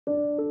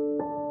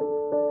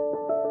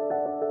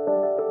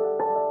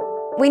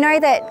We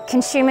know that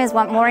consumers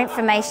want more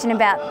information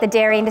about the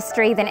dairy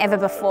industry than ever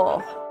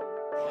before.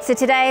 So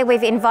today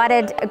we've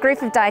invited a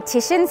group of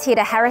dietitians here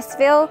to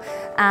Harrisville,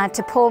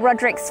 to Paul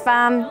Roderick's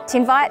farm, to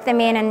invite them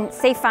in and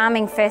see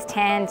farming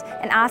firsthand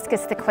and ask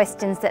us the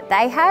questions that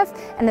they have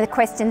and the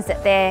questions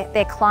that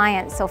their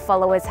clients or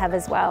followers have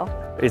as well.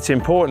 It's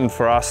important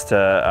for us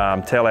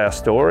to tell our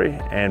story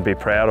and be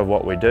proud of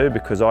what we do,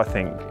 because I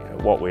think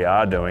what we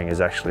are doing is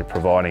actually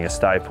providing a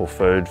staple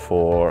food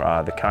for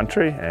the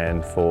country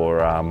and for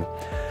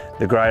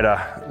the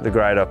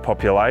greater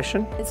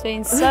population. It's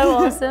been so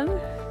awesome.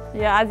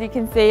 Yeah, as you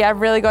can see,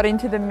 I've really got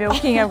into the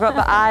milking. I've got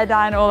the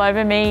iodine all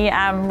over me.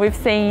 We've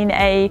seen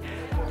a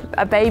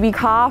baby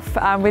calf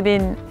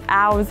within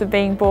hours of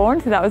being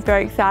born, so that was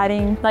very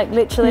exciting. Like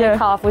literally a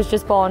calf was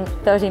just born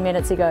 30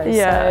 minutes ago.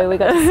 So we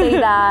got to see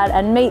that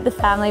and meet the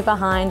family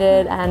behind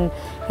it, and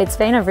it's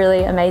been a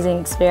really amazing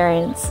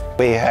experience.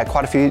 We had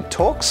quite a few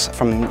talks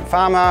from a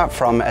farmer,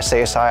 from a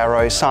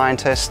CSIRO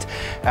scientist,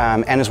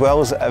 and as well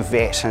as a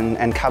vet,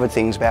 and covered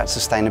things about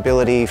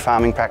sustainability,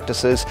 farming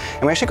practices,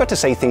 and we actually got to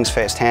see things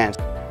firsthand.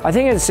 I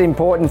think it's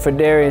important for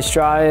Dairy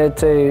Australia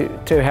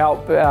to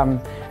help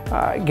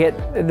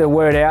get the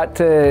word out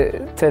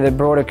to the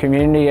broader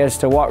community as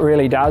to what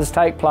really does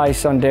take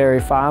place on dairy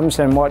farms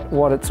and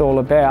what it's all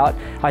about.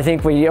 I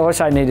think we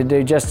also need to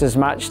do just as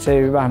much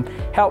to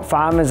help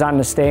farmers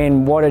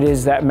understand what it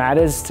is that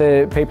matters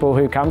to people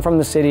who come from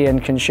the city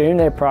and consume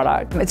their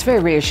product. It's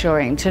very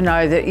reassuring to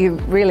know that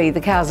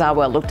the cows are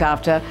well looked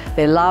after,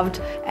 they're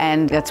loved,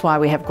 and that's why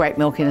we have great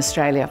milk in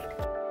Australia.